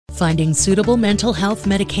Finding suitable mental health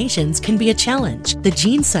medications can be a challenge. The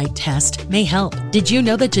GeneSight test may help. Did you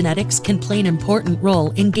know that genetics can play an important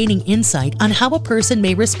role in gaining insight on how a person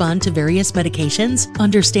may respond to various medications?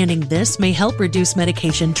 Understanding this may help reduce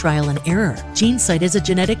medication trial and error. GeneSight is a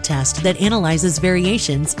genetic test that analyzes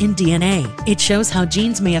variations in DNA. It shows how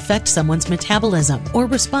genes may affect someone's metabolism or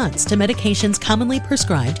response to medications commonly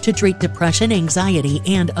prescribed to treat depression, anxiety,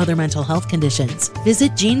 and other mental health conditions.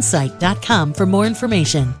 Visit GeneSight.com for more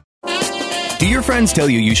information. Do your friends tell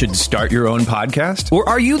you should start your own podcast? Or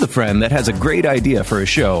are you the friend that has a great idea for a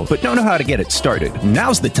show but don't know how to get it started?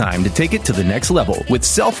 Now's the time to take it to the next level with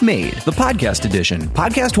Self-Made, the podcast edition.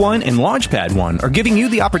 Podcast One and Launchpad One are giving you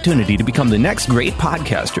the opportunity to become the next great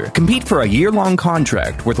podcaster. Compete for a year-long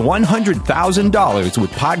contract worth $100,000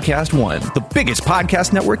 with Podcast One, the biggest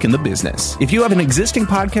podcast network in the business. If you have an existing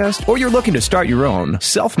podcast or you're looking to start your own,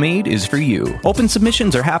 Self-Made is for you. Open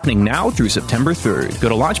submissions are happening now through September 3rd. Go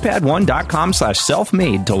to launchpad1.com/self-made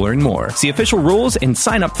to learn more. See official rules and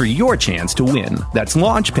sign up for your chance to win. That's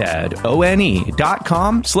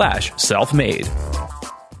launchpad.com/self-made.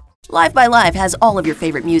 Live by Live has all of your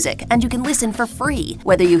favorite music, and you can listen for free.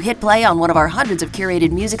 Whether you hit play on one of our hundreds of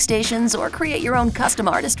curated music stations or create your own custom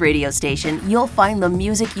artist radio station, you'll find the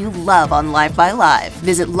music you love on Live by Live.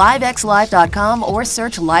 Visit livexlive.com or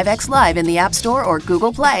search LiveX Live in the App Store or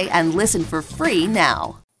Google Play and listen for free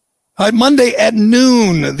now. All right, Monday at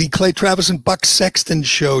noon, the Clay Travis and Buck Sexton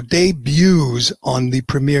show debuts on the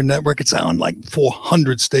Premier Network. It's on like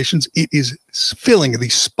 400 stations. It is filling the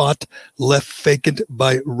spot left vacant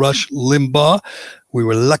by Rush Limbaugh. We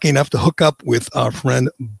were lucky enough to hook up with our friend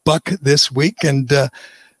Buck this week and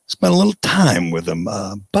spent a little time with him.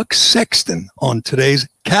 Buck Sexton on today's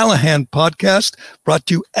Callahan podcast, brought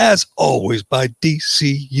to you as always by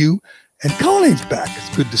DCU. And Colleen's back.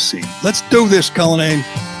 It's good to see you. Let's do this, Colleen.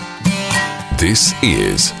 This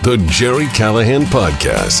is the Jerry Callahan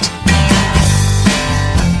Podcast.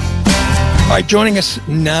 All right, joining us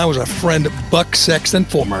now is our friend Buck Sexton,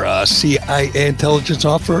 former CIA intelligence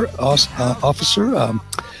officer,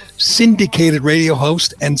 syndicated radio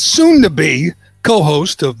host, and soon-to-be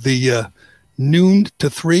co-host of the Noon to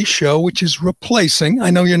 3 show, which is replacing.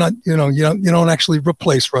 I know you don't actually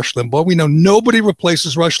replace Rush Limbaugh. We know nobody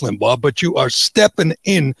replaces Rush Limbaugh, but you are stepping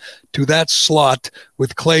in to that slot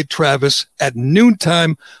with Clay Travis at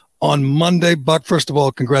noontime on Monday. Buck, first of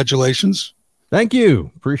all, congratulations. Thank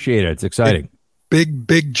you. Appreciate it. It's exciting.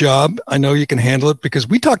 Big job. I know you can handle it because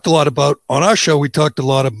we talked a lot about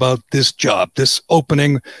this job, this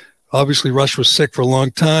opening. Obviously, Rush was sick for a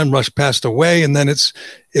long time. Rush passed away, and then it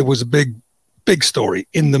was a big story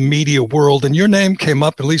in the media world, and your name came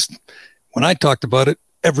up, at least when I talked about it,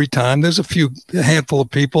 every time. There's a handful of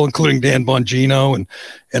people, including Dan Bongino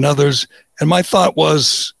and others, and my thought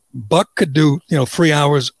was Buck could do 3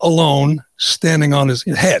 hours alone standing on his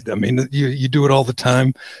head. I mean, you do it all the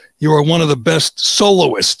time. You are one of the best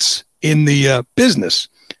soloists in the business,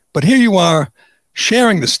 but here you are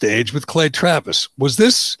sharing the stage with Clay Travis. Was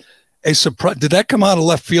this a surprise? Did that come out of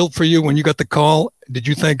left field for you when you got the call? Did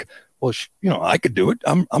you think, well, I could do it.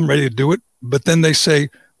 I'm ready to do it. But then they say,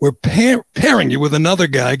 we're pairing you with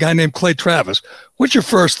a guy named Clay Travis. What's your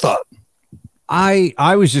first thought?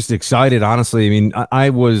 I was just excited, honestly.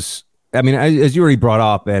 As you already brought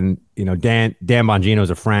up, and, Dan Bongino is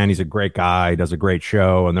a friend. He's a great guy, does a great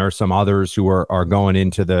show. And there are some others who are going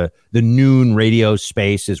into the noon radio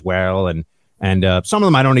space as well. And some of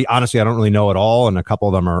them I don't really know at all. And a couple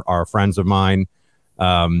of them are friends of mine.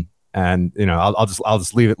 And I'll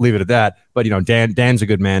just leave it at that. But Dan's a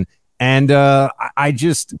good man, and I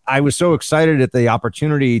was so excited at the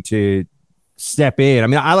opportunity to step in. I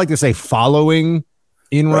mean, I like to say following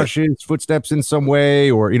in Rush's footsteps in some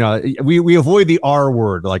way, or we avoid the R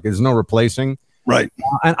word, like there's no replacing. Right.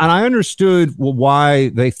 And I understood why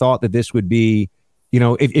they thought that this would be,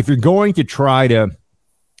 if you're going to try to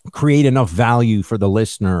create enough value for the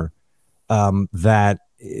listener, that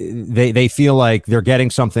they feel like they're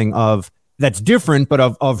getting something that's different, but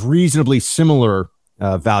of reasonably similar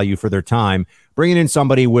value for their time. Bringing in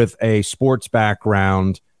somebody with a sports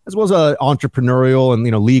background as well as an entrepreneurial and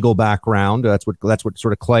legal background. That's what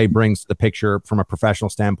sort of Clay brings to the picture from a professional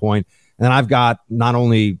standpoint. And then I've got not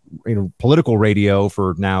only political radio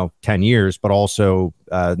for now 10 years, but also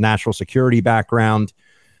national security background.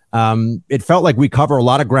 It felt like we cover a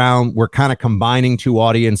lot of ground. We're kind of combining two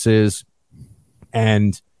audiences.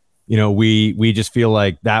 And, we just feel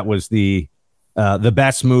like that was the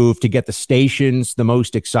best move to get the stations the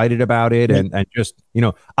most excited about it. And just,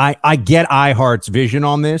 I get iHeart's vision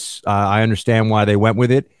on this. I understand why they went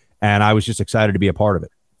with it. And I was just excited to be a part of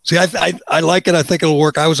it. See, I like it. I think it'll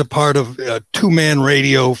work. I was a part of two-man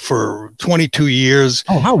radio for 22 years.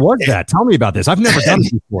 Oh, how was that? Tell me about this. I've never done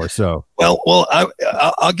it before. So, well,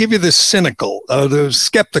 I'll give you the the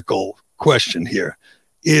skeptical question here.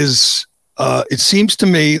 It seems to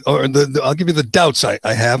me, or I'll give you the doubts I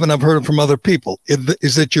have, and I've heard it from other people,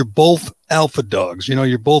 is that you're both alpha dogs.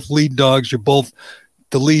 You're both lead dogs. You're both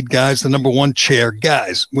the lead guys, the number one chair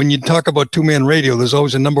guys. When you talk about two-man radio, there's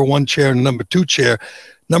always a number one chair and a number two chair.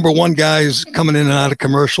 Number one guy is coming in and out of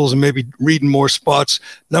commercials and maybe reading more spots.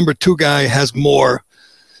 Number two guy has more,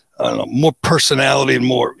 more personality and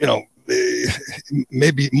more,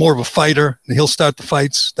 maybe more of a fighter, and he'll start the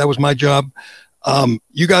fights. That was my job.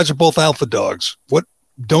 You guys are both alpha dogs. What,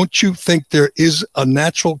 don't you think there is a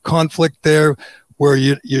natural conflict there where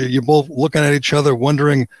you're both looking at each other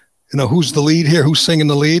wondering, who's the lead here? Who's singing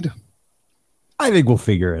the lead? I think we'll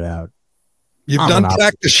figure it out. You've done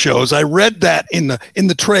practice shows. I read that in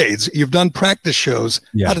the trades. You've done practice shows.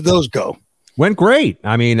 Yeah. How did those go? Went great.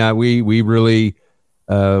 I mean, we really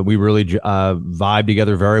vibe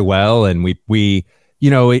together very well, and we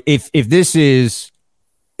if this is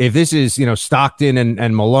Stockton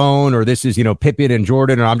and Malone, or this is Pippen and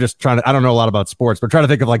Jordan, or I'm just trying to, I don't know a lot about sports, but trying to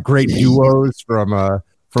think of like great duos from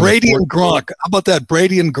Brady and Gronk. How about that?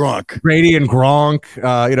 Brady and Gronk.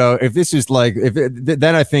 If this is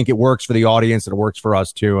then I think it works for the audience and it works for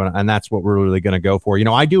us too. And that's what we're really going to go for.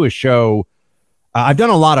 I do a show. I've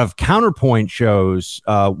done a lot of counterpoint shows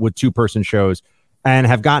with 2-person shows and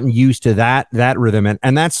have gotten used to that rhythm.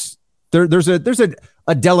 And that's there's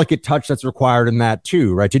a delicate touch that's required in that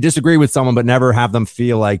too, right? To disagree with someone, but never have them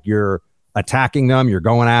feel like you're attacking them, you're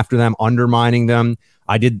going after them, undermining them.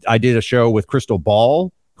 I did a show with Crystal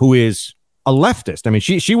Ball, who is a leftist. I mean,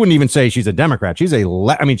 she wouldn't even say she's a Democrat. She is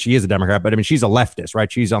a Democrat, but I mean, she's a leftist,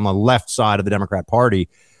 right? She's on the left side of the Democrat Party.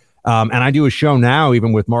 And I do a show now,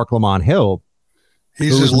 even with Mark Lamont Hill.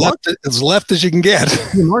 He's as left as you can get.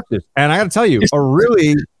 And I got to tell you, a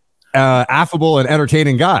really affable and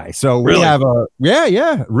entertaining guy. So we have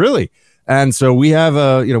really. And so we have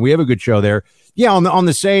a good show there. Yeah, on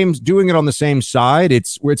the same, doing it on the same side,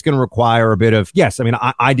 it's going to require a bit of, yes. I mean,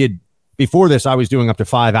 I did. Before this, I was doing up to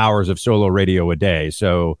 5 hours of solo radio a day.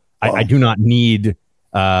 So I do not need,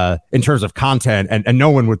 in terms of content, and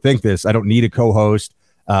no one would think this, I don't need a co-host.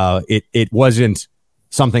 It wasn't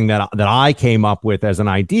something that I came up with as an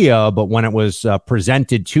idea, but when it was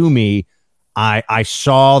presented to me, I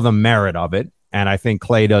saw the merit of it. And I think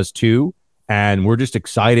Clay does too. And we're just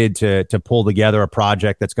excited to pull together a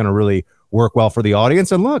project that's going to really work well for the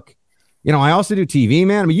audience. And look, I also do TV,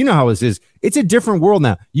 man. I mean, you know how this is. It's a different world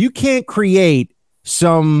now. You can't create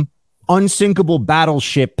some unsinkable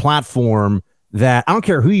battleship platform that, I don't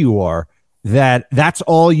care who you are, that's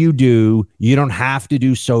all you do. You don't have to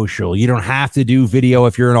do social. You don't have to do video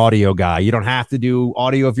if you're an audio guy. You don't have to do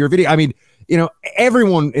audio if you're a video. I mean,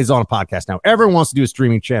 everyone is on a podcast now. Everyone wants to do a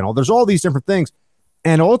streaming channel. There's all these different things.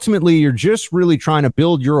 And ultimately, you're just really trying to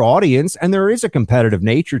build your audience, and there is a competitive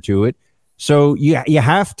nature to it. So you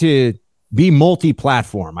have to be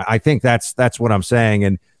multi-platform. I think that's what I'm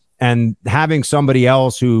saying. And having somebody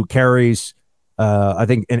else who carries, I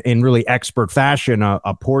think in really expert fashion,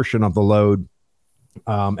 a portion of the load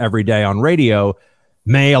every day on radio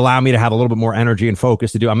may allow me to have a little bit more energy and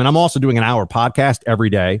focus to do. I mean, I'm also doing an hour podcast every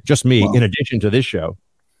day, just me, in addition to this show.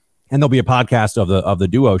 And there'll be a podcast of the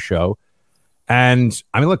duo show. And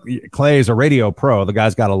I mean, look, Clay is a radio pro. The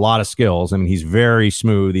guy's got a lot of skills. I mean, he's very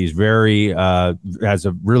smooth. He's very, has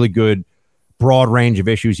a really good broad range of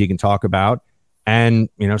issues he can talk about. And,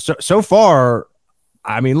 so far,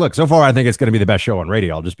 I think it's going to be the best show on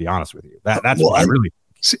radio. I'll just be honest with you. That's what I really.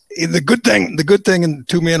 See, the good thing in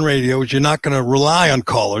two-man radio is you're not going to rely on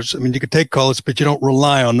callers. I mean, you can take callers, but you don't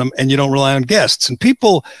rely on them, and you don't rely on guests. And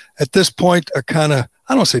people at this point are kind of,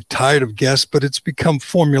 I don't say tired of guests, but it's become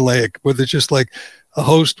formulaic, where it's just like a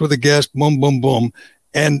host with a guest, boom, boom, boom.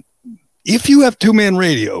 And if you have two-man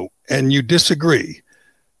radio and you disagree,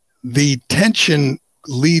 the tension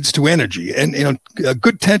leads to energy, and a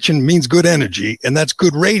good tension means good energy, and that's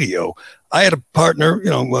good radio. I had a partner,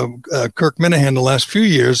 Kirk Minahan, the last few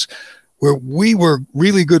years, where we were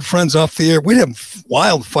really good friends off the air. We'd have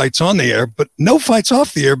wild fights on the air, but no fights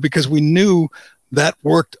off the air, because we knew that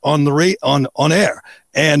worked on the on air.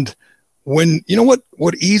 And when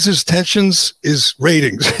what eases tensions is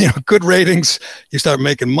ratings. Good ratings, you start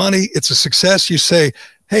making money. It's a success. You say,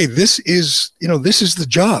 hey, this is the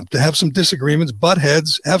job, to have some disagreements, butt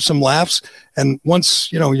heads, have some laughs. And once,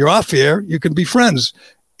 you're off the air, you can be friends.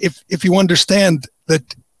 If you understand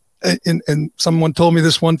that, and someone told me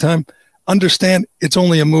this one time, understand it's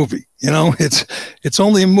only a movie. It's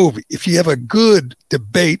only a movie. If you have a good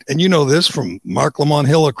debate, and you know this from Mark Lamont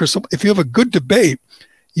Hill or Chris, if you have a good debate,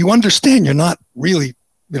 you understand you're not really,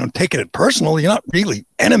 taking it personal. You're not really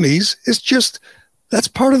enemies. It's just, that's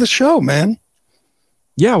part of the show, man.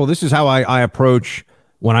 Yeah, well, this is how I approach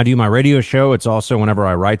when I do my radio show. It's also whenever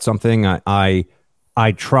I write something, I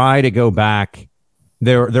try to go back.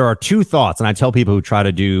 There are two thoughts, and I tell people who try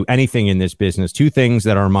to do anything in this business, two things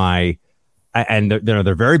that are my, and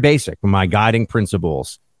they're very basic, my guiding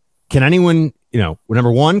principles. Can anyone,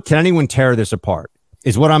 number one, can anyone tear this apart?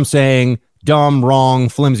 Is what I'm saying dumb, wrong,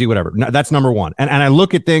 flimsy, whatever? No, that's number one. And I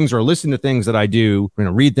look at things or listen to things that I do,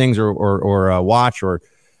 read things or watch or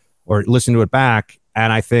listen to it back,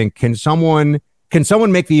 and I think, can someone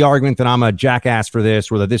make the argument that I'm a jackass for this,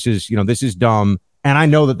 or that this is dumb? And I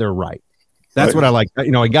know that they're right. That's what I like.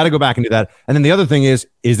 I got to go back and do that. And then the other thing is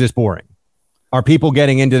this boring? Are people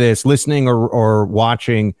getting into this, listening or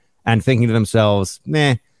watching and thinking to themselves,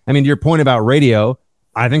 meh? I mean, to your point about radio,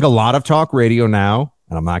 I think a lot of talk radio now,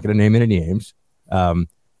 and I'm not going to name any names, a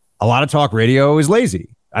lot of talk radio is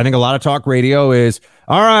lazy. I think a lot of talk radio is,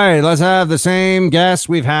 all right, let's have the same guests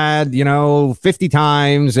we've had, 50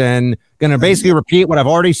 times and going to basically repeat what I've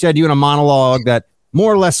already said to you in a monologue that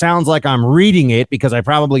more or less sounds like I'm reading it, because I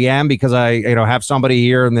probably am, because I have somebody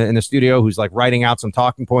here in the studio who's like writing out some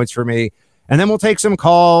talking points for me. And then we'll take some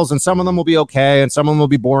calls, and some of them will be okay, and some of them will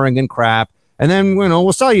be boring and crap. And then,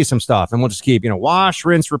 we'll sell you some stuff, and we'll just keep, wash,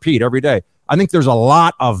 rinse, repeat every day. I think there's a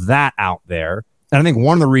lot of that out there. And I think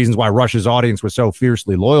one of the reasons why Rush's audience was so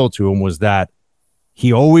fiercely loyal to him was that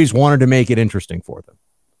he always wanted to make it interesting for them,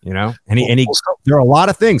 and there are a lot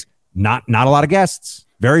of things, not a lot of guests,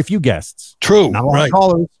 very few guests. True. Not a lot of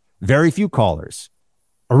callers, very few callers.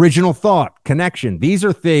 Original thought, connection. These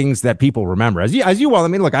are things that people remember. As you well, I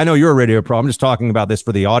mean, look, I know you're a radio pro. I'm just talking about this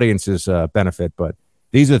for the audience's benefit, but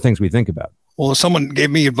these are the things we think about. Well, someone gave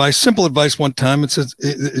me simple advice one time. It says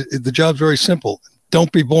the job's very simple.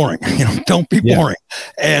 Don't be boring. Don't be boring.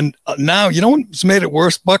 And now, what's made it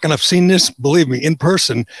worse, Buck, and I've seen this, believe me, in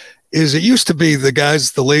person, is it used to be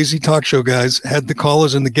the lazy talk show guys had the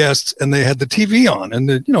callers and the guests, and they had the TV on, and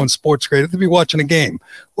in sports grade, they'd be watching a game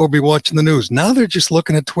or be watching the news. Now they're just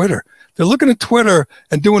looking at Twitter. They're looking at Twitter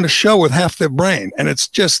and doing a show with half their brain. And it's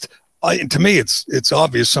just, to me, it's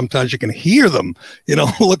obvious. Sometimes you can hear them,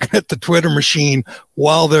 looking at the Twitter machine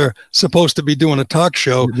while they're supposed to be doing a talk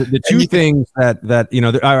show. The two things that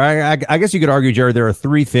I guess you could argue, Jared, there are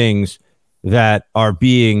three things that are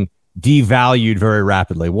being devalued very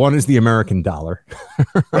rapidly. One is the American dollar,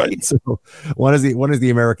 right? So one is the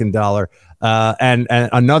American dollar, and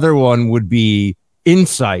another one would be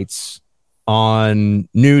insights on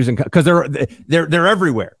news, and because they're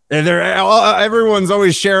everywhere. Everyone's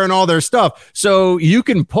always sharing all their stuff, so you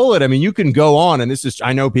can pull it. I mean, you can go on, and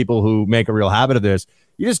I know people who make a real habit of this.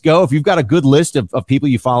 You just go, if you've got a good list of people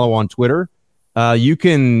you follow on Twitter. You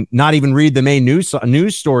can not even read the main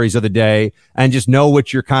news stories of the day and just know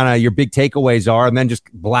what your big takeaways are, and then just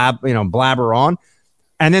blabber on.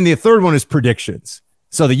 And then the third one is predictions.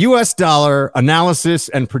 So the U.S. dollar analysis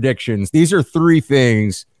and predictions. These are three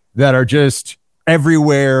things that are just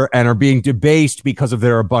everywhere and are being debased because of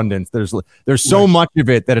their abundance. There's so much of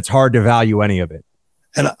it that it's hard to value any of it.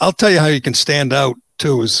 And I'll tell you how you can stand out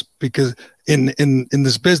too, is because in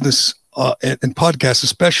this business, and podcasts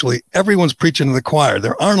especially, everyone's preaching to the choir.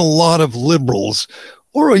 There aren't a lot of liberals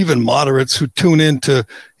or even moderates who tune into,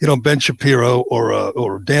 Ben Shapiro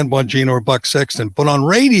or Dan Bongino or Buck Sexton. But on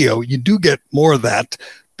radio, you do get more of that.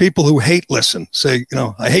 People who hate listen, say,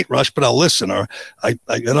 I hate Rush, but I'll listen. Or I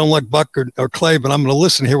don't like Buck or Clay, but I'm going to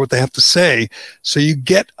listen, hear what they have to say. So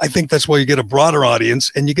I think that's why you get a broader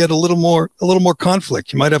audience, and you get a little more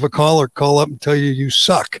conflict. You might have a caller call up and tell you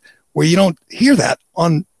suck, where you don't hear that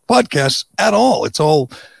on podcasts at all. It's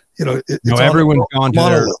all, everyone's gone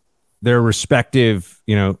to their respective,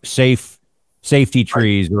 safety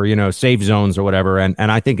trees or, safe zones or whatever. And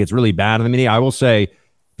I think it's really bad in the media. I will say,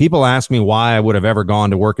 people ask me why I would have ever gone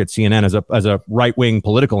to work at CNN as a right-wing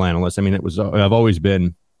political analyst. I mean, I've always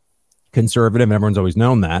been conservative, and everyone's always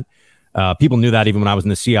known that. People knew that even when I was in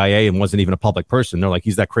the CIA and wasn't even a public person. They're like,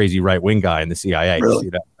 he's that crazy right-wing guy in the CIA. Really?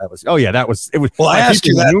 That was. Well, I asked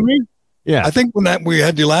you that. Yeah, I think when we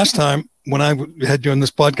had you last time, when I had you on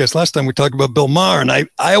this podcast last time, we talked about Bill Maher, and I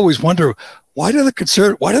always wonder, why do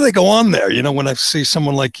they go on there? When I see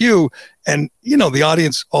someone like you, and the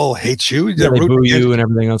audience all hates you, they boo you and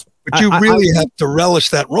everything else. But you really have to relish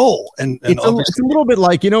that role. And it's a little bit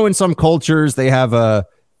like, in some cultures they have a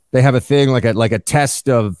thing like a test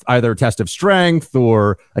of either a test of strength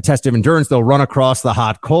or a test of endurance. They'll run across the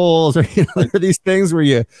hot coals, or there are these things where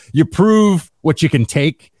you prove what you can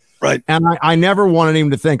take. Right. And I never wanted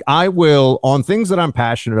him to think I will, on things that I'm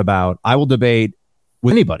passionate about, I will debate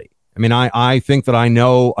with anybody. I mean, I think that I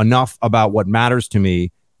know enough about what matters to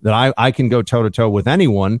me that I can go toe to toe with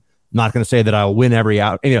anyone. I'm not going to say that I'll win every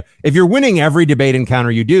out. You know, if you're winning every debate encounter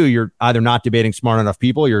you do, you're either not debating smart enough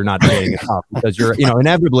people, or you're not debating enough, because you're, you know,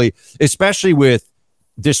 inevitably, especially with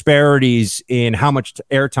disparities in how much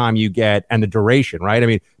airtime you get and the duration, right? I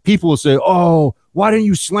mean, people will say, "Oh, why didn't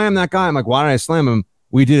you slam that guy?" I'm like, "Why did I slam him?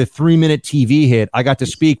 We did a 3-minute TV hit. I got to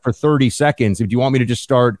speak for 30 seconds. If you want me to just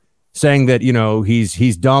start saying that, you know,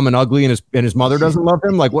 he's dumb and ugly and his mother doesn't love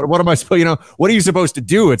him, like what am I supposed, you know, what are you supposed to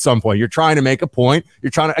do at some point? You're trying to make a point. You're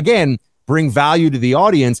trying to, again, bring value to the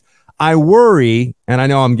audience. I worry, and I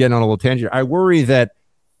know I'm getting on a little tangent, I worry that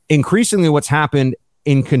increasingly what's happened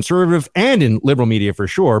in conservative and in liberal media for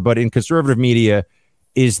sure, but in conservative media,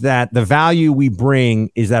 is that the value we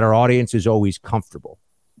bring is that our audience is always comfortable.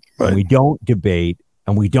 Right. And we don't debate,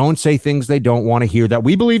 and we don't say things they don't want to hear that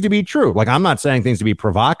we believe to be true. Like, I'm not saying things to be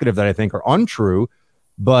provocative that I think are untrue,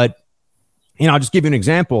 but, you know, I'll just give you an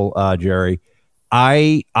example, Jerry.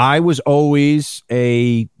 I was always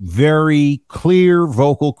a very clear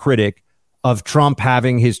vocal critic of Trump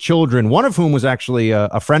having his children, one of whom was actually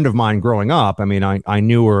a friend of mine growing up. I mean, I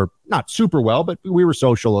knew her not super well, but we were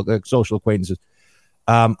social acquaintances.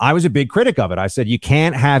 I was a big critic of it. I said, you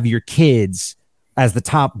can't have your kids as the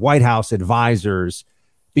top White House advisors,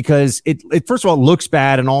 because it first of all, it looks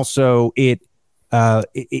bad, and also it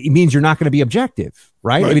means you're not going to be objective,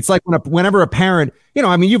 right? It's like whenever a parent, you know,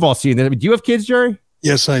 I mean, you've all seen that. Do you have kids, Jerry?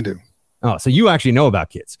 Yes, I do. Oh, so you actually know about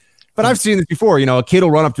kids. But I've seen this before. You know, a kid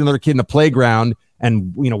will run up to another kid in the playground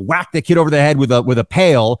and, you know, whack the kid over the head with a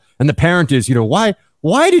pail, and the parent is, you know,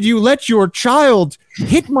 why did you let your child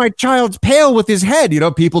hit my child's pail with his head? You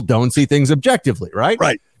know, people don't see things objectively, right?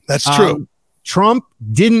 Right. That's true. Trump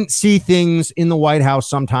didn't see things in the White House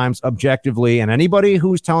sometimes objectively, and anybody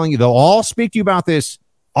who's telling you, they'll all speak to you about this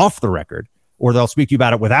off the record, or they'll speak to you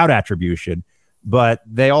about it without attribution, but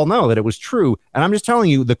they all know that it was true. And I'm just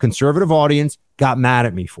telling you, the conservative audience got mad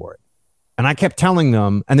at me for it. And I kept telling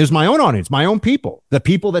them, and there's my own audience, my own people, the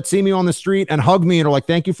people that see me on the street and hug me and are like,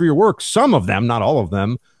 "Thank you for your work." Some of them, not all of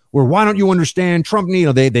them, were, "Why don't you understand Trump?" You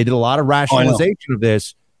know, they did a lot of rationalization of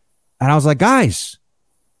this. And I was like, guys,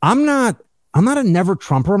 I'm not a never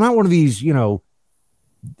Trumper. I'm not one of these, you know,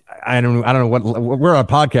 I don't know what, we're on a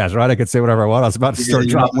podcast, right? I could say whatever I want. I was about to start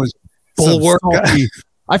dropping bulwark.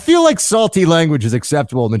 I feel like salty language is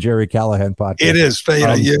acceptable in the Jerry Callahan podcast. It is.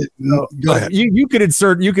 Go ahead. You could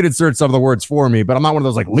insert some of the words for me, but I'm not one of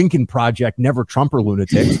those like Lincoln Project, never Trumper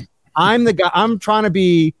lunatics. I'm the guy. I'm trying to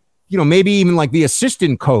be, you know, maybe even like the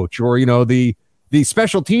assistant coach, or, you know, the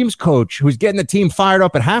special teams coach who's getting the team fired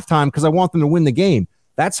up at halftime because I want them to win the game.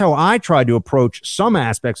 That's how I tried to approach some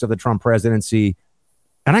aspects of the Trump presidency.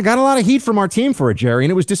 And I got a lot of heat from our team for it, Jerry,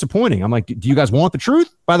 and it was disappointing. I'm like, do you guys want the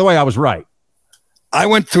truth? By the way, I was right. I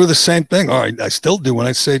went through the same thing. All right, I still do. When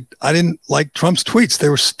I say I didn't like Trump's tweets, they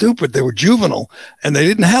were stupid, they were juvenile, and they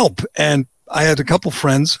didn't help. And I had a couple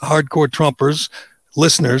friends, hardcore Trumpers,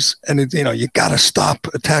 listeners, and you know, you got to stop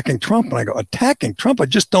attacking Trump. And I go, attacking Trump? I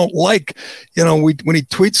just don't like, you know, when he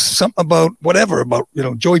tweets something about whatever, about, you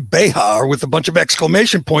know, Joy Behar with a bunch of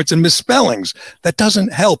exclamation points and misspellings. That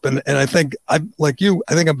doesn't help. And I think I'm like you.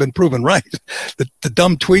 I think I've been proven right. The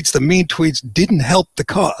dumb tweets, the mean tweets didn't help the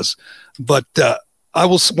cause. But I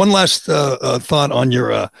will. One last thought on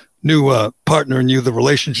your new partner and you, the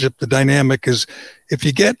relationship, the dynamic is, if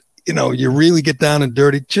you get, you know, you really get down and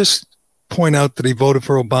dirty, just point out that he voted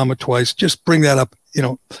for Obama twice. Just bring that up, you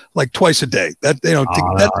know, like twice a day. That, you know,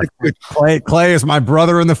 that's good. Clay is my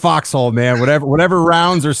brother in the foxhole, man. Whatever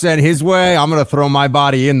rounds are sent his way, I'm going to throw my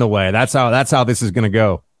body in the way. That's how this is going to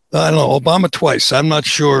go. I don't know, Obama twice. I'm not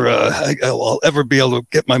sure I'll ever be able to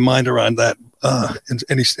get my mind around that.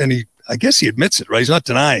 And I guess he admits it, right? He's not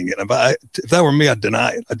denying it. If that were me, I'd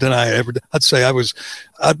deny it. I'd say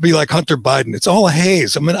I'd be like Hunter Biden. It's all a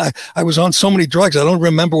haze. I mean, I was on so many drugs. I don't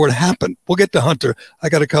remember what happened. We'll get to Hunter. I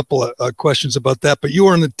got a couple of questions about that, but you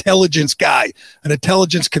are an intelligence guy, an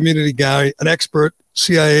intelligence community guy, an expert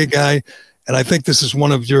CIA guy. And I think this is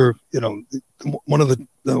one of your, you know, one of the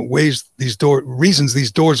ways reasons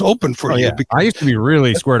these doors open for you. Yeah. I used to be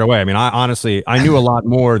really squared away. I mean, I knew a lot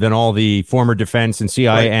more than all the former defense and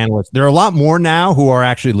CIA analysts. There are a lot more now who are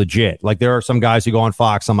actually legit. Like, there are some guys who go on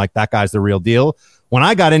Fox. I'm like, that guy's the real deal. When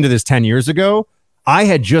I got into this 10 years ago, I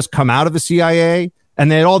had just come out of the CIA,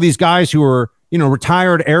 and they had all these guys who were, you know,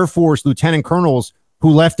 retired Air Force lieutenant colonels who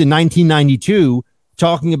left in 1992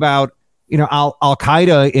 talking about, you know,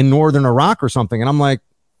 Al-Qaeda in northern Iraq or something. And I'm like,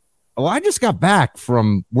 oh, I just got back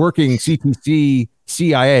from working CTC,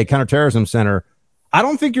 CIA, Counterterrorism Center. I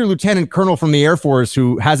don't think your lieutenant colonel from the Air Force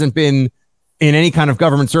who hasn't been in any kind of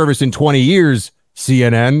government service in 20 years,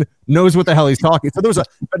 CNN, knows what the hell he's talking. So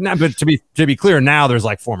but to be clear, now there's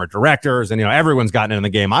like former directors and, everyone's gotten in the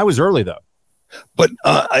game. I was early though. But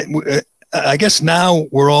I guess now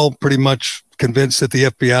we're all pretty much convinced that the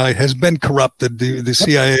FBI has been corrupted. The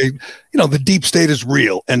CIA, the deep state is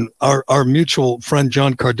real. And our mutual friend,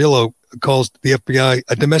 John Cardillo, calls the FBI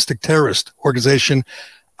a domestic terrorist organization.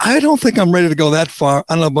 I don't think I'm ready to go that far.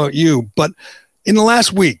 I don't know about you, but in the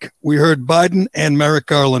last week, we heard Biden and Merrick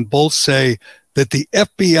Garland both say that the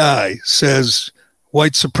FBI says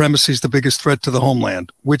white supremacy is the biggest threat to the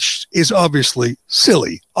homeland, which is obviously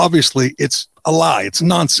silly. Obviously, it's a lie. It's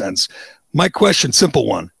nonsense. My question, simple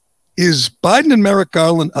one, is Biden and Merrick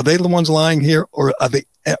Garland, are they the ones lying here, or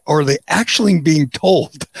are they actually being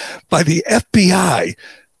told by the FBI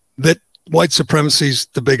that white supremacy is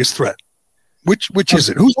the biggest threat? Which is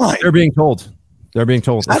it? Who's lying? They're being told. They're being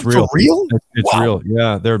told. It's real. For real? It's wow. Real.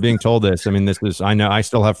 Yeah, they're being told this. I mean, I know I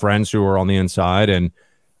still have friends who are on the inside, and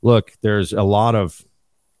look, there's a lot of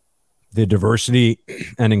the diversity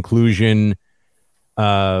and inclusion,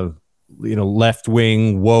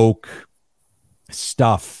 left-wing woke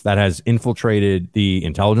stuff that has infiltrated the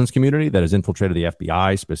intelligence community, that has infiltrated the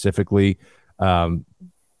FBI specifically.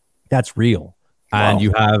 That's real. Wow. And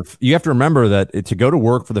you have to remember that to go to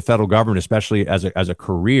work for the federal government, especially as a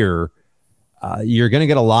career, you're going to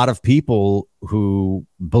get a lot of people who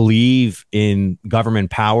believe in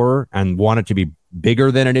government power and want it to be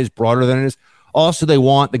bigger than it is, broader than it is. Also, they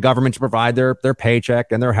want the government to provide their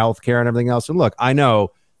paycheck and their health care and everything else. And look, I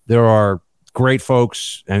know there are great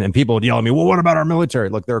folks and people would yell at me, well, what about our military?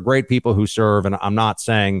 Look, there are great people who serve. And I'm not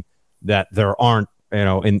saying that there aren't,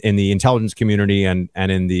 in the intelligence community and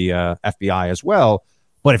in the FBI as well.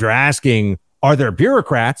 But if you're asking, are there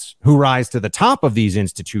bureaucrats who rise to the top of these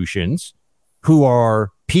institutions who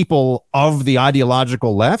are people of the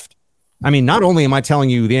ideological left? I mean, not only am I telling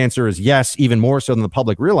you the answer is yes, even more so than the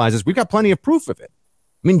public realizes, we've got plenty of proof of it.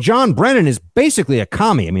 I mean, John Brennan is basically a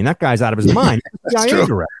commie. I mean, that guy's out of his mind. That's true.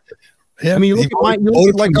 Director. Yeah, I mean, you look like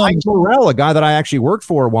Mike Morrell, a guy that I actually worked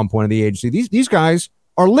for at one point in the agency. These guys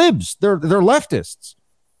are libs. They're leftists,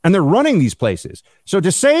 and they're running these places. So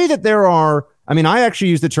to say that there are, I mean, I actually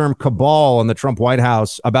use the term cabal in the Trump White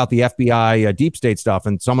House about the FBI deep state stuff,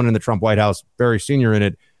 and someone in the Trump White House, very senior in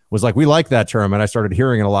it, was like, we like that term, and I started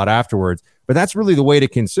hearing it a lot afterwards. But that's really the way to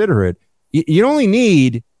consider it. You only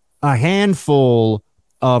need a handful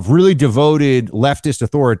of really devoted leftist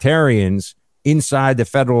authoritarians inside the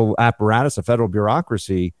federal apparatus, the federal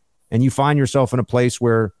bureaucracy, and you find yourself in a place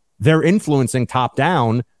where they're influencing top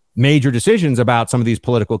down major decisions about some of these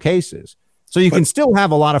political cases. So you can still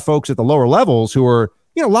have a lot of folks at the lower levels who are,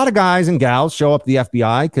 a lot of guys and gals show up to the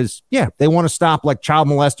FBI because, they want to stop like child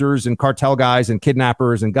molesters and cartel guys and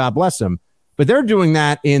kidnappers, and God bless them. But they're doing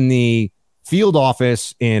that in the field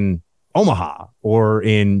office in Omaha or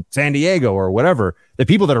in San Diego or whatever. The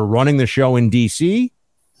people that are running the show in D.C.,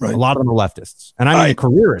 right. A lot of them are leftists. And I mean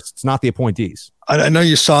careerists, not the appointees. I know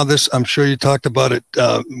you saw this. I'm sure you talked about it.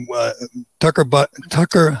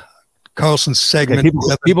 Tucker Carlson's segment.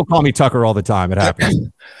 Yeah, people call me Tucker all the time. It happens.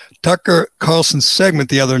 Tucker Carlson's segment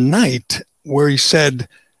the other night where he said,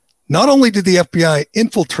 not only did the FBI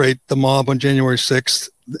infiltrate the mob on January 6th,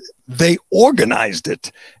 they organized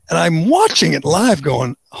it. And I'm watching it live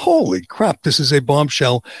going, holy crap, this is a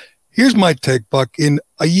bombshell. Here's my take, Buck. In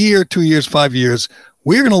a year, 2 years, 5 years,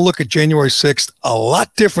 we're going to look at January 6th a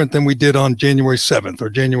lot different than we did on January 7th or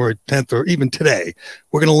January 10th or even today.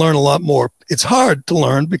 We're going to learn a lot more. It's hard to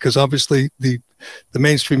learn because obviously the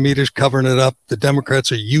mainstream media's covering it up. The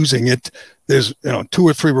Democrats are using it. There's 2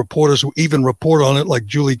 or 3 reporters who even report on it, like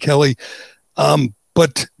Julie Kelly.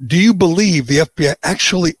 But do you believe the FBI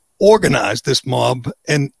actually organized this mob?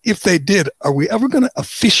 And if they did, are we ever going to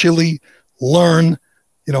officially learn,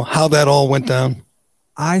 how that all went down?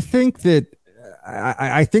 I think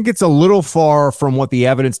it's a little far from what the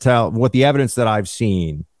evidence that I've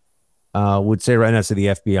seen would say right now. So the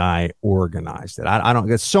FBI organized it. I don't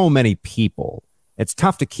get so many people. It's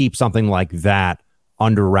tough to keep something like that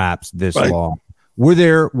under wraps this long. Were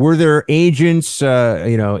there agents,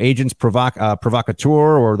 agents provocateur,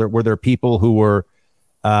 or were there people who were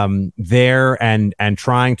there and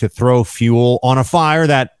trying to throw fuel on a fire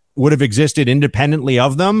that would have existed independently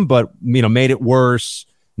of them, but made it worse?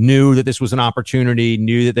 Knew that this was an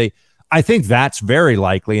opportunity, I think that's very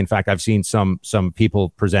likely. In fact, I've seen some people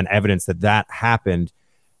present evidence that happened.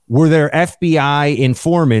 Were there FBI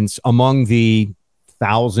informants among the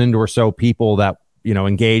 1,000 or so people that,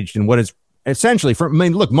 engaged in what is essentially,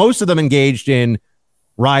 look, most of them engaged in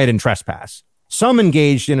riot and trespass. some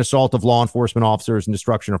engaged in assault of law enforcement officers and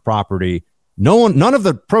destruction of property. None of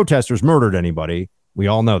the protesters murdered anybody. We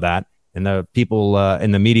all know that. And the people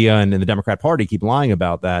in the media and in the Democrat Party keep lying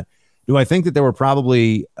about that. Do I think that there were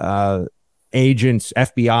probably agents,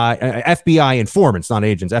 FBI informants, not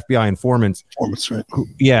agents, FBI informants? Informants,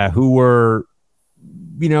 right. Who were,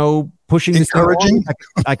 pushing this encouraging.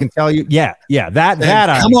 I can tell you. Yeah.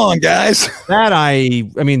 Come on, guys.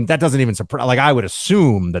 That doesn't even surprise. Like, I would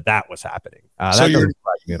assume that was happening. So that doesn't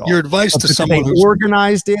surprise me at all. Your advice to someone who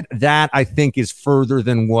organized it, that I think is further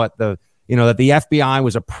than what that the FBI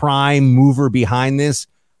was a prime mover behind this.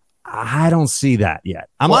 I don't see that yet.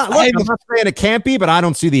 I'm not saying it can't be, but I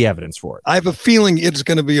don't see the evidence for it. I have a feeling it's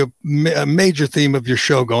going to be a major theme of your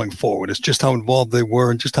show going forward. It's just how involved they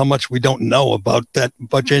were and just how much we don't know about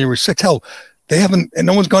January 6th. Hell, they haven't, and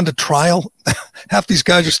no one's gone to trial. Half these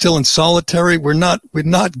guys are still in solitary. We're not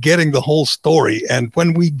getting the whole story. And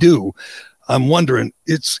when we do, I'm wondering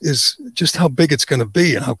is just how big it's going to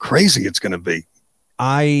be and how crazy it's going to be.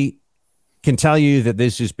 I can tell you that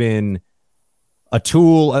this has been a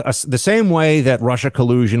tool, the same way that Russia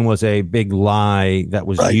collusion was a big lie that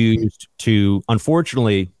was used to,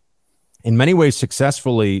 unfortunately, in many ways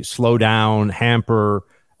successfully slow down, hamper,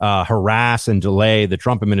 harass, and delay the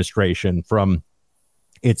Trump administration from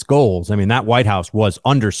its goals. I mean, that White House was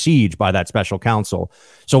under siege by that special counsel.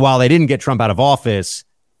 So while they didn't get Trump out of office,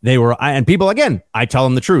 they were, and people, again, I tell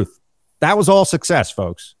them the truth. That was all success,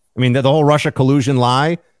 folks. I mean, the whole Russia collusion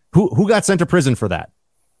lie, who got sent to prison for that?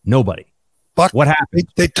 Nobody. Buck, what happened?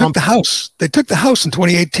 They took the House. They took the House in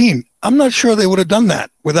 2018. I'm not sure they would have done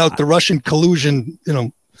that without the Russian collusion.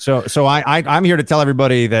 So I'm here to tell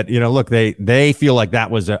everybody that look, they feel like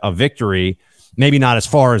that was a victory. Maybe not as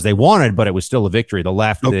far as they wanted, but it was still a victory. The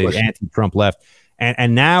left, the anti-Trump left,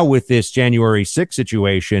 and now with this January 6th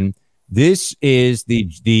situation, this is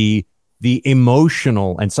the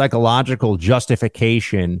emotional and psychological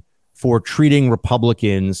justification for treating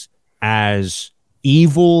Republicans as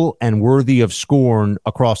evil and worthy of scorn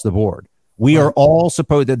across the board. We are all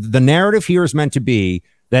supposed that the narrative here is meant to be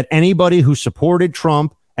that anybody who supported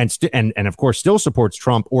Trump and of course still supports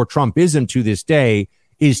Trump or Trumpism to this day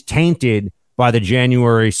is tainted by the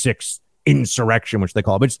January 6th insurrection, which they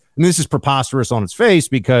call it. But this is preposterous on its face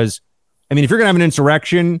because, I mean, if you're going to have an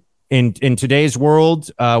insurrection in today's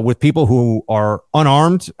world with people who are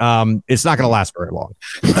unarmed, it's not going to last very long.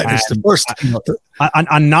 Right, it's the first.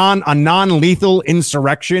 A non-lethal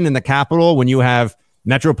insurrection in the Capitol when you have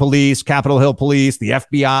Metro Police, Capitol Hill Police, the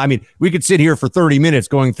FBI. I mean, we could sit here for 30 minutes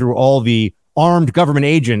going through all the armed government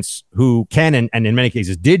agents who can and in many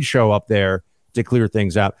cases did show up there to clear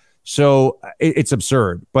things out. So it's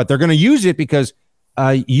absurd, but they're going to use it because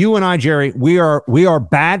you and I, Jerry, we are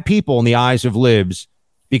bad people in the eyes of libs.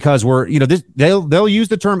 Because they'll use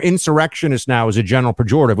the term insurrectionist now as a general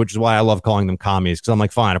pejorative, which is why I love calling them commies. Because I'm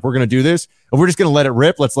like, fine, if we're going to do this, if we're just going to let it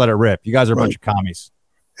rip, let's let it rip. You guys are a bunch of commies.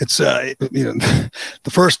 It's the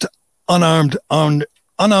first unarmed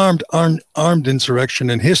insurrection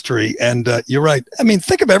in history, and you're right. I mean,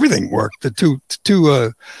 think of everything worked. The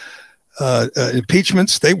two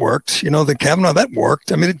impeachments, they worked. The Kavanaugh, that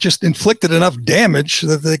worked. I mean, it just inflicted enough damage so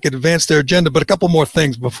that they could advance their agenda. But a couple more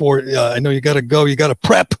things before I know you got to go. You got to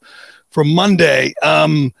prep for Monday.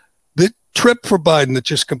 The trip for Biden that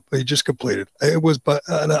he just completed, it was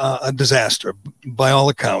a disaster by all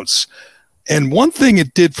accounts. And one thing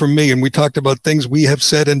it did for me, and we talked about things we have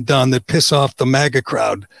said and done that piss off the MAGA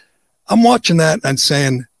crowd. I'm watching that and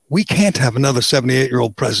saying, we can't have another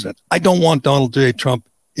 78-year-old president. I don't want Donald J. Trump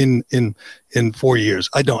in 4 years.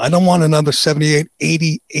 I don't want another 78,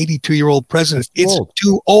 80, 82-year-old president. It's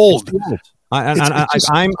too old. I don't care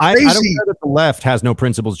that the left has no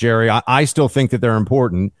principles, Jerry. I still think that they're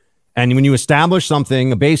important. And when you establish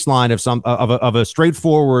something, a baseline of a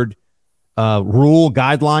straightforward rule,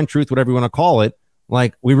 guideline, truth, whatever you want to call it,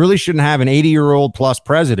 like we really shouldn't have an 80-year-old plus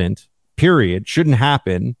president. Period. Shouldn't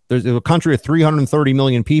happen. There's a country of 330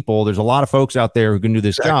 million people. There's a lot of folks out there who can do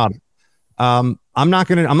this job. I'm not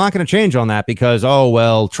gonna change on that because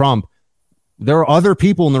Trump. There are other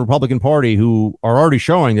people in the Republican Party who are already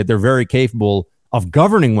showing that they're very capable of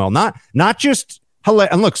governing well. Not just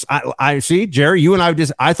hilarious. And look, I see, Jerry, you and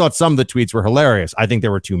I thought some of the tweets were hilarious. I think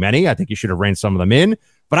there were too many. I think you should have reined some of them in.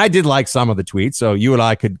 But I did like some of the tweets. So you and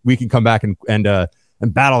I we can come back and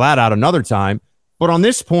battle that out another time. But on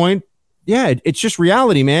this point, yeah, it's just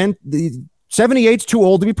reality, man. The 78's too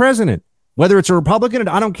old to be president. Whether it's a Republican,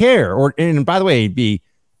 I don't care. And by the way, he'd be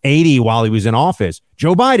 80 while he was in office.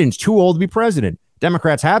 Joe Biden's too old to be president.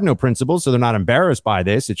 Democrats have no principles, so they're not embarrassed by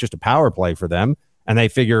this. It's just a power play for them. And they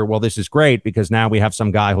figure, well, this is great because now we have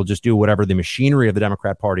some guy who'll just do whatever the machinery of the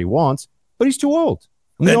Democrat Party wants. but he's too old.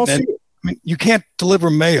 And we all see it. I mean, you can't deliver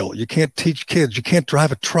mail. You can't teach kids. You can't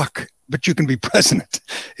drive a truck, but you can be president.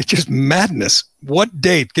 It's just madness. What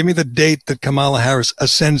date? Give me the date that Kamala Harris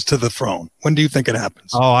ascends to the throne. When do you think it happens?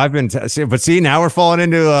 Oh, I've been, but see, now we're falling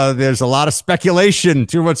into, there's a lot of speculation,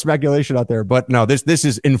 too much speculation out there. But no, this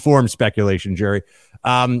is informed speculation, Jerry.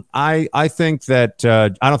 I think that,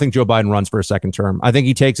 I don't think Joe Biden runs for a second term. I think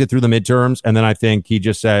he takes it through the midterms. And then I think he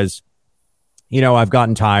just says, I've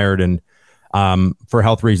gotten tired and, for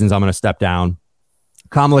health reasons, I'm going to step down.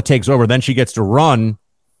 Kamala takes over. Then she gets to run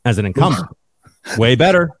as an incumbent. Way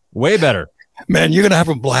better. Man, you're going to have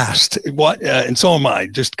a blast. And so am I.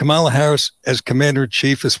 Just Kamala Harris as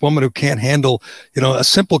commander-in-chief, this woman who can't handle, a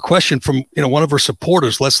simple question from, one of her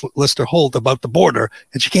supporters, Lester Holt, about the border,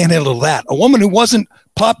 and she can't handle that. A woman who wasn't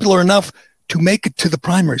popular enough to make it to the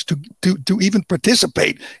primaries, to even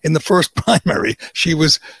participate in the first primary. She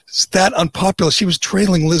was that unpopular. She was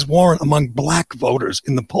trailing Liz Warren among black voters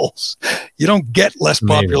in the polls. You don't get less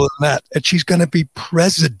popular than that. And she's going to be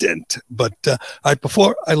president. But all right,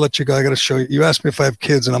 before I let you go, I got to show you. You asked me if I have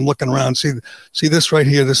kids, and I'm looking around. See this right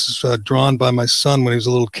here? This is drawn by my son when he was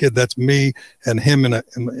a little kid. That's me and him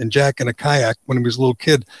and Jack in a kayak when he was a little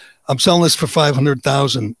kid. I'm selling this for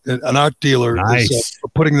 $500,000. An art dealer is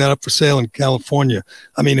putting that up for sale in California.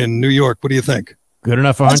 I mean, in New York. What do you think? Good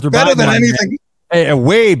enough for Hunter Biden. Better than anything. Hey,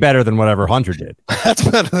 way better than whatever Hunter did. That's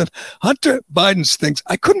better than Hunter Biden's things.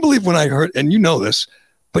 I couldn't believe when I heard, and you know this,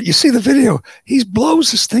 but you see the video. He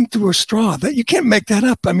blows this thing through a straw. That you can't make that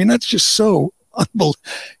up. I mean, that's just so unbelievable.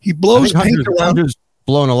 He blows paint around. Hunter's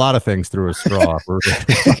blown a lot of things through a straw.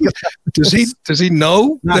 Does he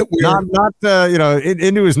know that we're not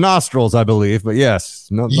into his nostrils, I believe, but yes.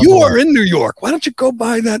 You are in New York. Why don't you go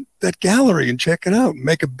by that gallery and check it out and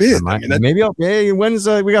make a bid? Maybe when's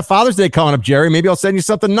we got Father's Day coming up, Jerry. Maybe I'll send you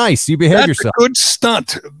something nice. You behave yourself. That's a good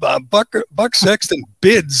stunt. Buck Sexton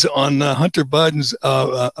bids on Hunter Biden's.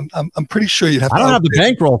 I'm pretty sure you'd have. I don't have the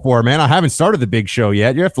bankroll for it, man. I haven't started the big show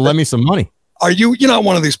yet. You have to lend me some money. Are you're not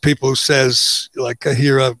one of these people who says, like I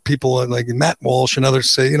hear people like Matt Walsh and others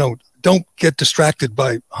say, don't get distracted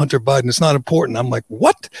by Hunter Biden. It's not important. I'm like,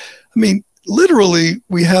 what? I mean, literally,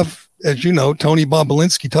 we have, as you know, Tony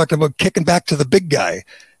Bobulinski talking about kicking back to the big guy,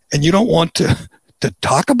 and you don't want to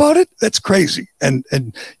talk about it? That's crazy. And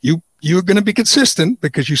you're going to be consistent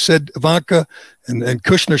because you said Ivanka and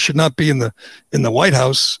Kushner should not be in the White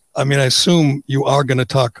House. I mean, I assume you are going to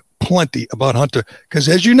talk plenty about Hunter because,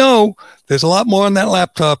 as you know, there's a lot more on that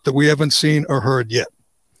laptop that we haven't seen or heard yet.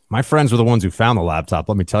 My friends were the ones who found the laptop.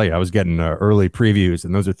 Let me tell you, I was getting early previews,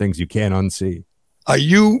 and those are things you can't unsee. Are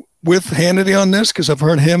you with Hannity on this? Because I've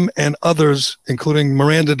heard him and others, including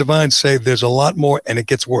Miranda Devine, say there's a lot more and it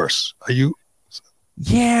gets worse. Are you?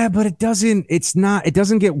 Yeah, but it doesn't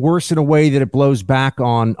get worse in a way that it blows back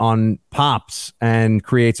on Pops and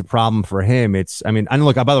creates a problem for him. And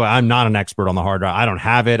look, by the way, I'm not an expert on the hard drive. I don't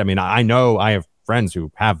have it. I mean, I know I have friends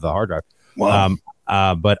who have the hard drive. Wow.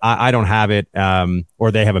 But I don't have it,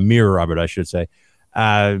 or they have a mirror of it, I should say.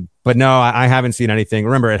 But no, I haven't seen anything.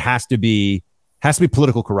 Remember, it has to be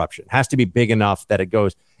political corruption. It has to be big enough that it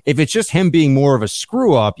goes. If it's just him being more of a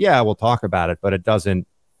screw up, yeah, we'll talk about it. But it doesn't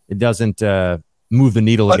move the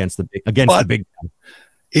needle against the big guy.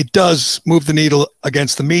 It does move the needle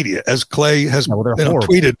against the media, as Clay has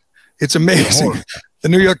tweeted. It's amazing. The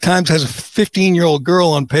New York Times has a 15-year-old girl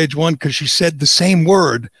on page 1 because she said the same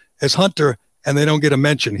word as Hunter, and they don't get a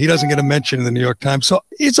mention. He doesn't get a mention in the New York Times. So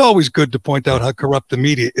it's always good to point out how corrupt the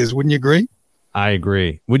media is. Wouldn't you agree? I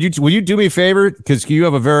agree. Will you do me a favor? Because you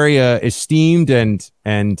have a very esteemed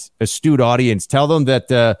and astute audience. Tell them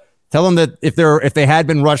that if they had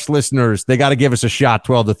been Rush listeners, they got to give us a shot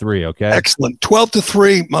 12-3. Okay. Excellent.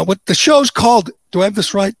 12-3. What the show's called? Do I have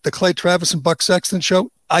this right? The Clay Travis and Buck Sexton show.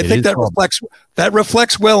 I think that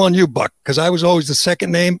reflects well on you, Buck, because I was always the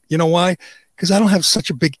second name. You know why? Because I don't have such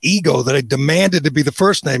a big ego that I demanded to be the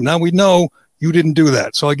first name. Now we know you didn't do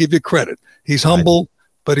that, so I give you credit. He's humble,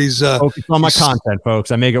 but he's focus on my content,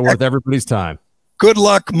 folks. I make it worth everybody's time. Good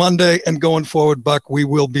luck Monday and going forward, Buck. We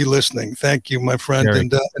will be listening. Thank you, my friend,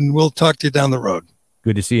 and we'll talk to you down the road.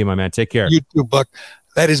 Good to see you, my man. Take care. You too, Buck.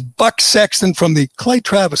 That is Buck Sexton from the Clay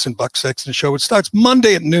Travis and Buck Sexton show. It starts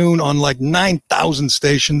Monday at noon on like 9,000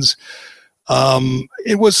 stations.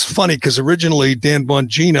 It was funny because originally Dan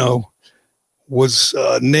Bongino was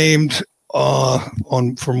named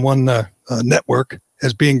from one network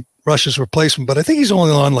as being Rush's replacement, but I think he's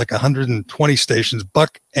only on like 120 stations.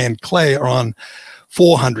 Buck and Clay are on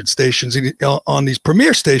 400 stations on these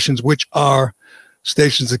premier stations, which are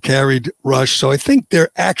stations that carried Rush. So I think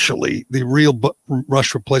they're actually the real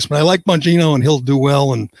Rush replacement. I like Bongino, and he'll do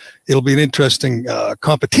well, and it'll be an interesting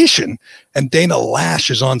competition. And Dana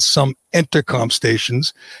Lash is on some Entercom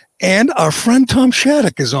stations, and our friend Tom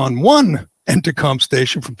Shattuck is on one Entercom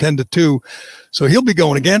station from 10 to 2. So he'll be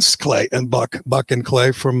going against Clay and Buck and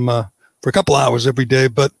Clay for a couple hours every day.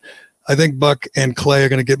 But I think Buck and Clay are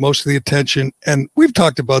going to get most of the attention. And we've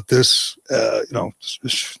talked about this,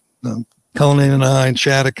 Cullinane and I and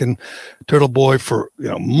Shattuck and Turtle Boy for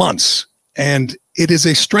months. And it is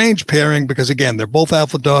a strange pairing because, again, they're both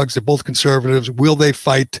alpha dogs. They're both conservatives. Will they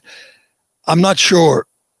fight? I'm not sure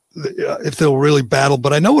if they'll really battle,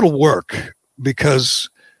 but I know it'll work because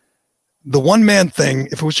the one-man thing,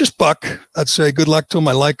 if it was just Buck, I'd say good luck to him.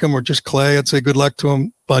 I like him. Or just Clay, I'd say good luck to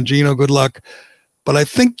him. Bongino, good luck. But I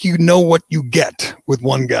think you know what you get with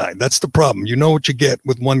one guy. That's the problem. You know what you get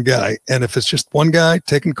with one guy. And if it's just one guy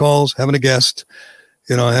taking calls, having a guest,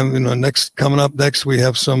 coming up next, we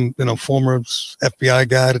have some, former FBI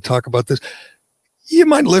guy to talk about this. You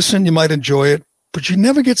might listen, you might enjoy it, but you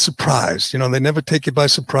never get surprised. They never take you by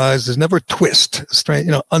surprise. There's never a twist,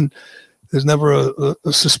 there's never a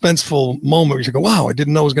suspenseful moment where you go, wow, I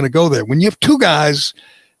didn't know it was going to go there. When you have two guys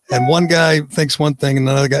and one guy thinks one thing and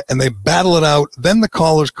another guy, and they battle it out, then the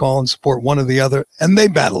callers call and support one or the other, and they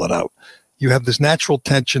battle it out. You have this natural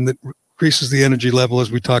tension that increases the energy level,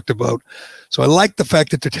 as we talked about. So I like the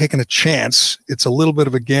fact that they're taking a chance. It's a little bit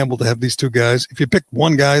of a gamble to have these two guys. If you pick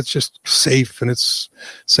one guy, it's just safe and it's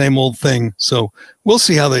same old thing. So we'll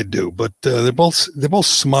see how they do. But they're both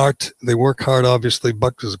smart. They work hard. Obviously,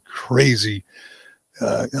 Buck is a crazy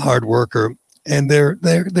hard worker, and they're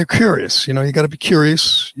curious. You got to be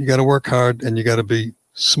curious. You got to work hard, and you got to be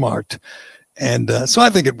smart. And so I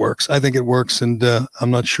think it works. And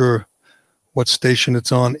I'm not sure what station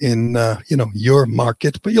it's on in your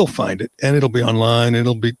market, but you'll find it, and it'll be online.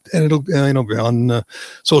 It'll be on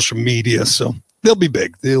social media. So they'll be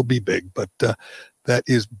big. But that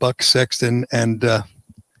is Buck Sexton, and I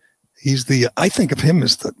think of him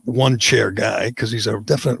as the one chair guy because he's a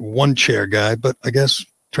definite one chair guy. But I guess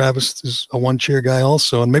Travis is a one chair guy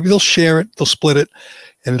also, and maybe they'll share it, they'll split it,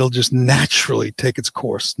 and it'll just naturally take its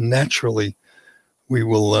course. Naturally, we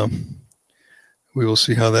will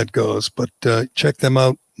see how that goes. But check them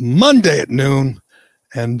out Monday at noon.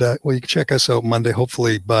 And, you can check us out Monday,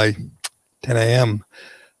 hopefully by 10 a.m.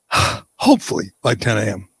 Hopefully by 10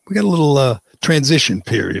 a.m. We got a little transition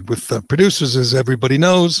period with producers, as everybody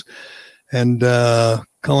knows. And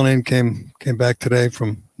Cullinane came back today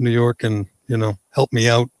from New York and, helped me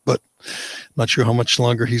out. But I'm not sure how much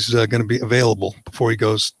longer he's going to be available before he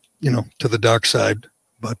goes, to the dark side.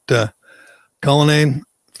 But Cullinane,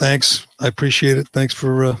 thanks. I appreciate it. Thanks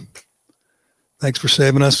for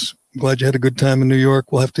saving us. I'm glad you had a good time in New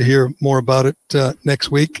York. We'll have to hear more about it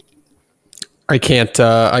next week. I can't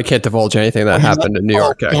divulge anything that happened in New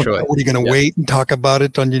York. Actually, what are you going to wait and talk about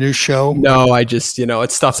it on your new show? No, I just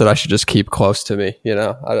it's stuff that I should just keep close to me.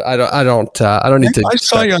 I don't need to. I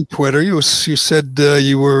saw you on Twitter. You said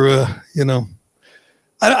you were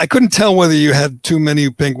I couldn't tell whether you had too many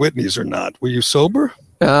Pink Whitneys or not. Were you sober?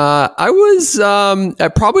 I was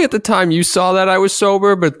probably at the time you saw that I was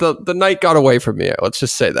sober, but the night got away from me. Let's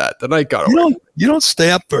just say that the night got away. You don't stay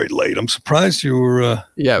up very late. I'm surprised you were.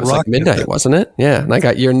 Yeah, it was like midnight, wasn't it? Yeah, and I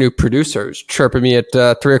got your new producers chirping me at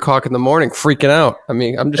 3:00 in the morning, freaking out. I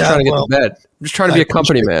mean, I'm just trying to get to bed. I'm just trying to be a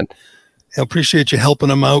company man. I appreciate you helping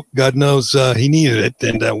him out. God knows he needed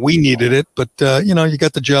it, and we needed it. But you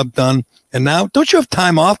got the job done. And now, don't you have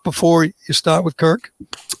time off before you start with Kirk?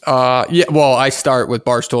 Yeah. Well, I start with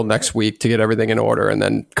Barstool next week to get everything in order, and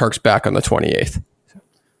then Kirk's back on the 28th.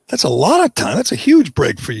 That's a lot of time. That's a huge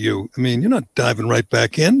break for you. I mean, you're not diving right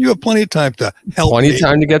back in. You have plenty of time to help. Plenty of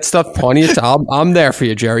time to get stuff. Plenty of time. I'm there for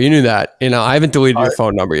you, Jerry. You knew that. I haven't deleted your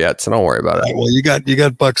phone number yet, so don't worry about it. Well, you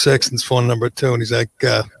got Buck Sexton's phone number too, and he's like.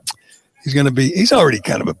 He's already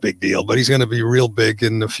kind of a big deal, but he's going to be real big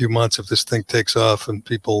in a few months if this thing takes off and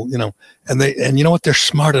people, and you know what? They're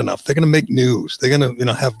smart enough. They're going to make news. They're going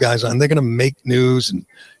to, have guys on. They're going to make news and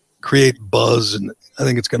create buzz, and I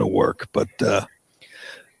think it's going to work. But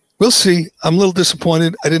we'll see. I'm a little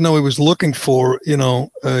disappointed. I didn't know he was looking for,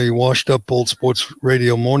 a washed-up old sports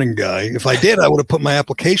radio morning guy. If I did, I would have put my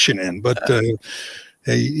application in. But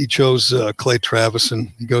he chose Clay Travis,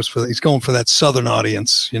 and he's going for that Southern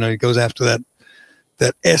audience. He goes after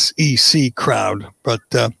that SEC crowd. But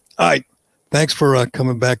all right, thanks for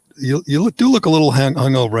coming back. You do look a little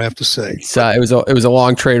hungover, I have to say. It was a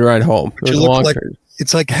long train ride home.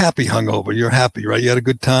 it's like happy hungover. You're happy, right? You had a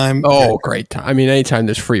good time. Oh, great time. I mean, anytime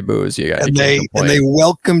there's free booze, you got. And they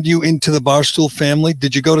welcomed you into the Barstool family.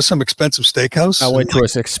 Did you go to some expensive steakhouse? I went to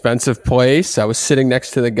an expensive place. I was sitting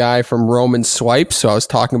next to the guy from Roman Swipes, so I was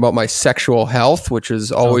talking about my sexual health, which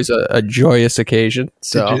is always a joyous occasion.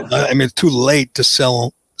 So I mean, it's too late to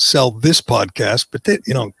sell this podcast, but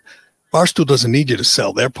Barstool doesn't need you to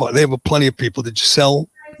sell their part. They have plenty of people. Did you sell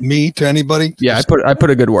me to anybody? Yeah, I put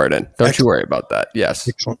a good word in. Don't you worry about that. Yes.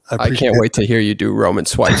 Excellent. I can't wait to hear you do Roman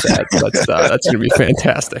Swipes ads. That's going to be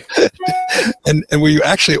fantastic. And were you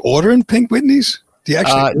actually ordering Pink Whitney's? Do you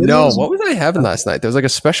actually? No. What was I having last night? There was like a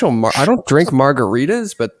special. I don't drink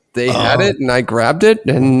margaritas, but they had it, and I grabbed it.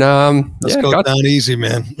 And let's go down easy,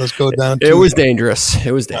 man. Let's go down. It was dangerous.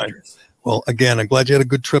 It was dangerous. Well, again, I'm glad you had a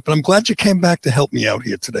good trip, and I'm glad you came back to help me out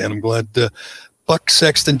here today. And I'm glad Buck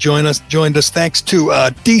Sexton joined us. Thanks to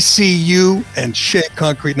DCU and Shea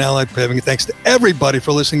Concrete and Allied Paving. And thanks to everybody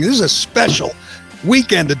for listening. This is a special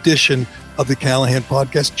weekend edition of the Callahan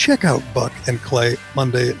Podcast. Check out Buck and Clay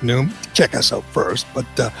Monday at noon. Check us out first. But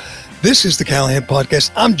this is the Callahan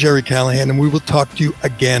Podcast. I'm Jerry Callahan, and we will talk to you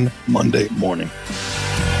again Monday morning.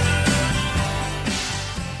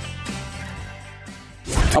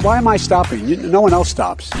 Why am I stopping? No one else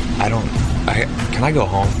stops. Can I go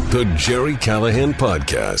home? The Jerry Callahan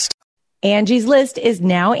Podcast. Angie's List is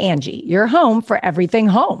now Angie, your home for everything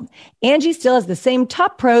home. Angie still has the same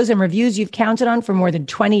top pros and reviews you've counted on for more than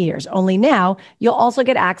 20 years. Only now, you'll also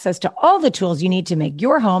get access to all the tools you need to make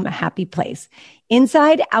your home a happy place.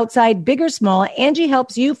 Inside, outside, big or small, Angie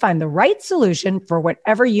helps you find the right solution for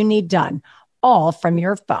whatever you need done, all from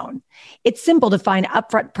your phone. It's simple to find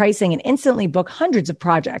upfront pricing and instantly book hundreds of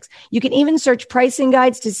projects. You can even search pricing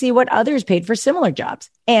guides to see what others paid for similar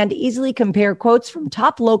jobs and easily compare quotes from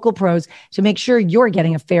top local pros to make sure you're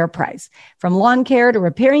getting a fair price. From lawn care to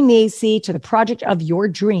repairing the AC to the project of your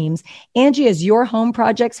dreams, Angie has your home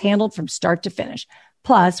projects handled from start to finish.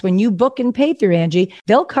 Plus, when you book and pay through Angie,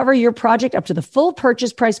 they'll cover your project up to the full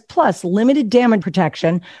purchase price plus limited damage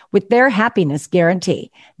protection with their happiness guarantee.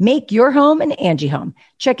 Make your home an Angie home.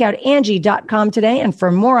 Check out Angie.com today. And for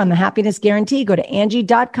more on the happiness guarantee, go to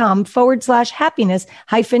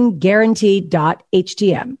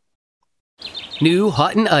Angie.com/happiness-guarantee.htm. New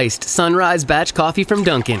hot and iced Sunrise Batch Coffee from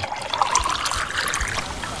Dunkin'.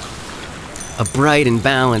 A bright and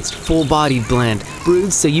balanced, full-bodied blend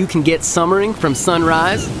brewed so you can get summering from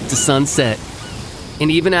sunrise to sunset.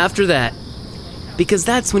 And even after that, because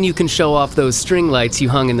that's when you can show off those string lights you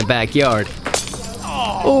hung in the backyard.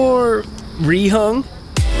 Or rehung.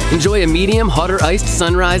 Enjoy a medium, hotter iced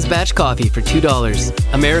Sunrise Batch Coffee for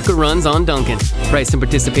 $2. America runs on Dunkin'. Price and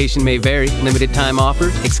participation may vary. Limited time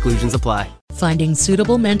offer. Exclusions apply. Finding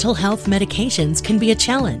suitable mental health medications can be a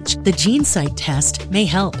challenge. The GeneSight test may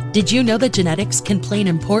help. Did you know that genetics can play an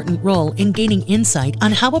important role in gaining insight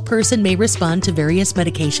on how a person may respond to various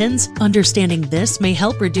medications? Understanding this may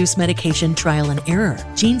help reduce medication trial and error.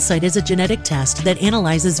 GeneSight is a genetic test that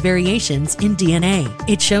analyzes variations in DNA.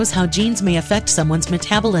 It shows how genes may affect someone's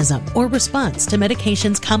metabolism or response to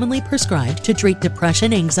medications commonly prescribed to treat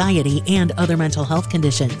depression, anxiety, and other mental health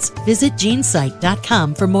conditions. Visit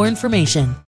GeneSight.com for more information.